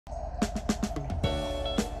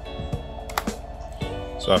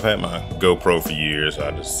So I've had my GoPro for years. So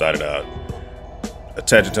I decided I'd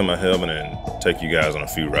attach it to my helmet and take you guys on a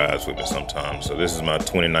few rides with me sometime. So this is my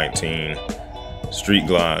 2019 Street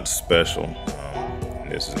Glide Special.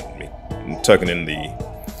 This is me tucking in the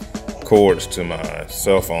cords to my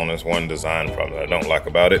cell phone. That's one design problem that I don't like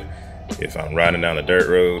about it. If I'm riding down a dirt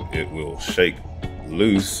road, it will shake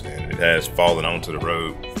loose, and it has fallen onto the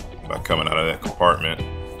road by coming out of that compartment.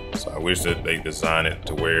 So I wish that they designed it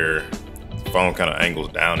to where the phone kind of angles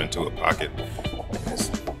down into a pocket.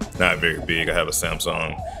 It's not very big. I have a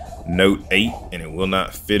Samsung Note 8 and it will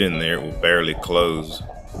not fit in there. It will barely close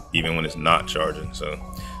even when it's not charging. So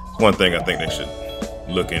one thing I think they should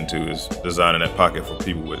look into is designing that pocket for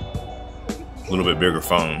people with a little bit bigger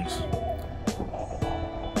phones.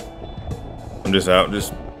 I'm just out,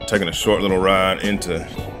 just taking a short little ride into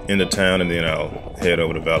town, and then I'll head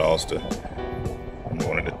over to Valdosta. I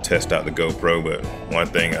wanted to test out the GoPro, but one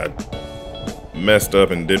thing I messed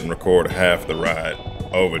up and didn't record half the ride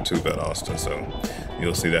over to Valdosta, so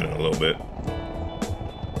you'll see that in a little bit.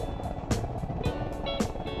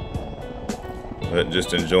 But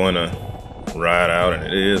just enjoying a ride out, and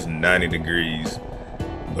it is 90 degrees.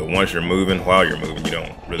 But once you're moving, while you're moving, you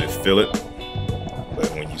don't really feel it.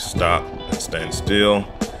 But when you stop and stand still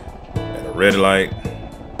at a red light,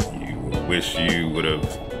 you wish you would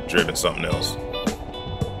have driven something else.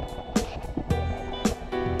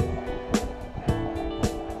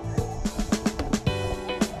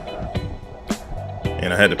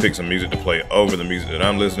 And I had to pick some music to play over the music that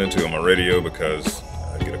I'm listening to on my radio, because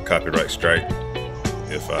I get a copyright strike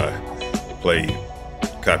if I play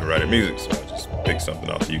copyrighted music. So I just picked something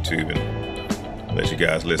off YouTube and let you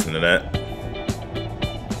guys listen to that.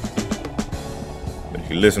 But if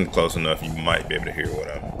you listen close enough, you might be able to hear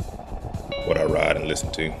what I ride and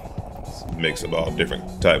listen to. It's a mix of all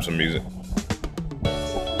different types of music.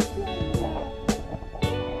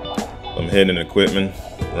 I'm heading to Equipment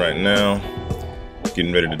right now,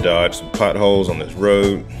 getting ready to dodge some potholes on this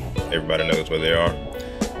road. Everybody knows where they are.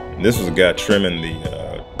 And this was a guy trimming the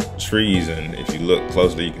trees, and if you look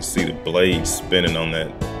closely, you can see the blade spinning on that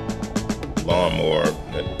lawnmower,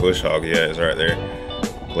 that bush hog he has right there.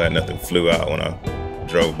 Glad nothing flew out when I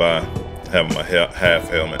drove by, having my half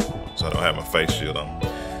helmet, so I don't have my face shield on.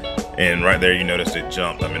 And right there, you noticed it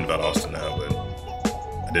jumped. I'm in Valdosta now, but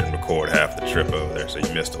I didn't record half the trip over there, so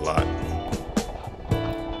you missed a lot.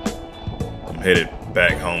 I'm headed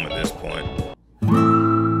back home at this point,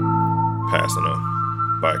 passing a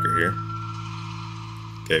biker here.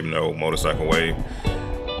 Gave him the old motorcycle wave.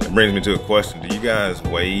 That brings me to a question. Do you guys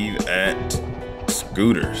wave at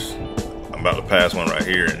scooters? I'm about to pass one right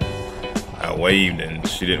here, and I waved and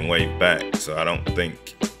she didn't wave back, so I don't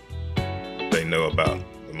think they know about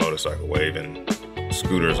the motorcycle wave, and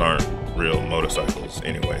scooters aren't real motorcycles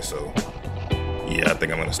anyway, so yeah, I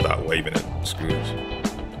think I'm gonna stop waving at scooters.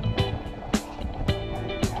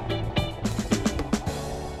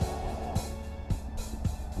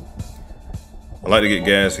 I like to get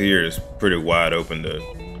gas here. It's pretty wide open. The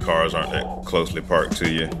cars aren't that closely parked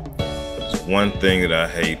to you. But there's one thing that I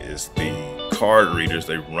hate is the card readers.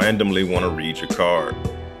 They randomly want to read your card.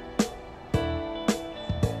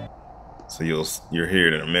 So you'll hear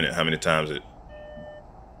it in a minute how many times it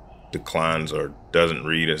declines or doesn't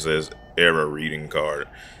read. It says error reading card.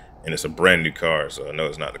 And it's a brand new car, so I know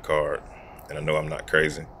it's not the card. And I know I'm not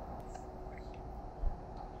crazy.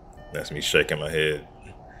 That's me shaking my head.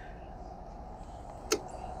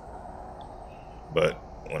 But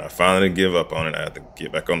when I finally give up on it, I have to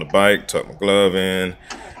get back on the bike, tuck my glove in,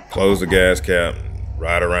 close the gas cap,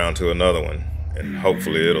 ride around to another one, and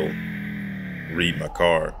hopefully it'll read my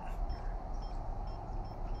card.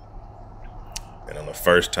 And on the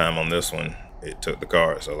first time on this one, it took the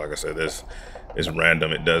card. So like I said, this is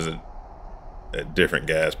random. It does it at different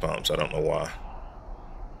gas pumps. I don't know why.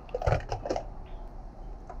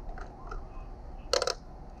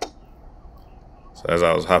 So as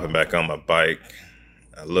I was hopping back on my bike,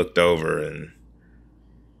 I looked over and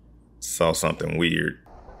saw something weird.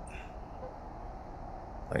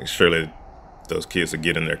 Like, surely those kids will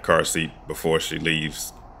get in their car seat before she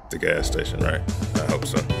leaves the gas station, right? I hope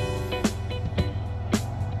so.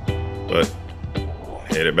 But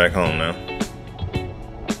headed back home now.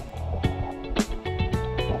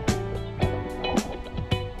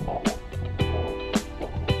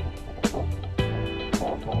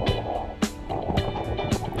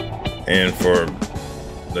 And for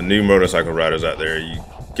the new motorcycle riders out there, you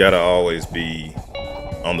gotta always be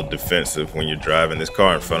on the defensive when you're driving. This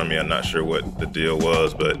car in front of me, I'm not sure what the deal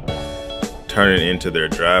was, but turning into their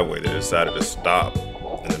driveway, they decided to stop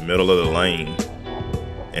in the middle of the lane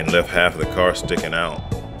and left half of the car sticking out.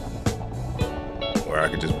 where I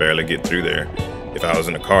could just barely get through there. If I was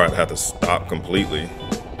in a car, I'd have to stop completely.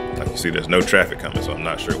 Like you see, there's no traffic coming, so I'm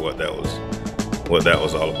not sure what that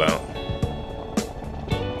was all about.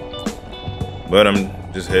 But I'm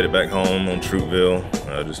just headed back home on Troopville,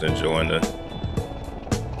 just enjoying the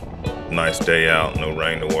nice day out, no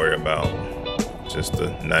rain to worry about, just the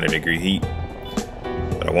 90-degree heat.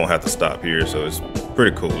 But I won't have to stop here, so it's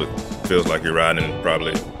pretty cool. It feels like you're riding in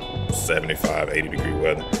probably 75, 80-degree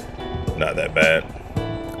weather. Not that bad,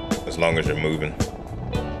 as long as you're moving.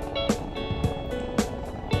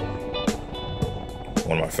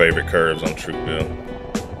 One of my favorite curves on Troopville.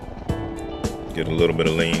 Get a little bit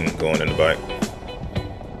of lean going in the bike.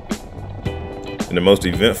 And the most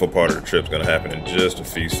eventful part of the trip is going to happen in just a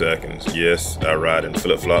few seconds. Yes, I ride in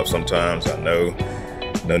flip-flops sometimes. I know,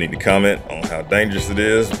 no need to comment on how dangerous it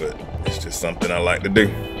is, but it's just something I like to do.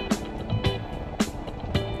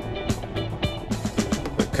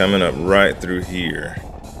 But coming up right through here,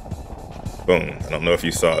 boom. I don't know if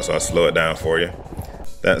you saw it, so I'll slow it down for you.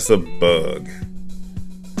 That's a bug,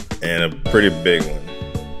 and a pretty big one.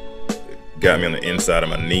 It got me on the inside of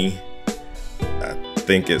my knee. I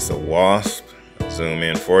think it's a wasp. Zoom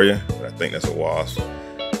in for you, but I think that's a wasp.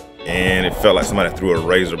 And it felt like somebody threw a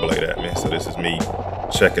razor blade at me, so this is me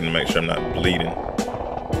checking to make sure I'm not bleeding.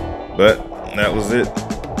 But that was it.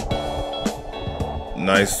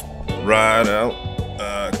 Nice ride out,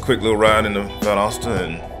 quick little ride into Valdosta,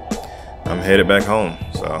 and I'm headed back home.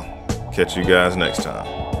 So I'll catch you guys next time.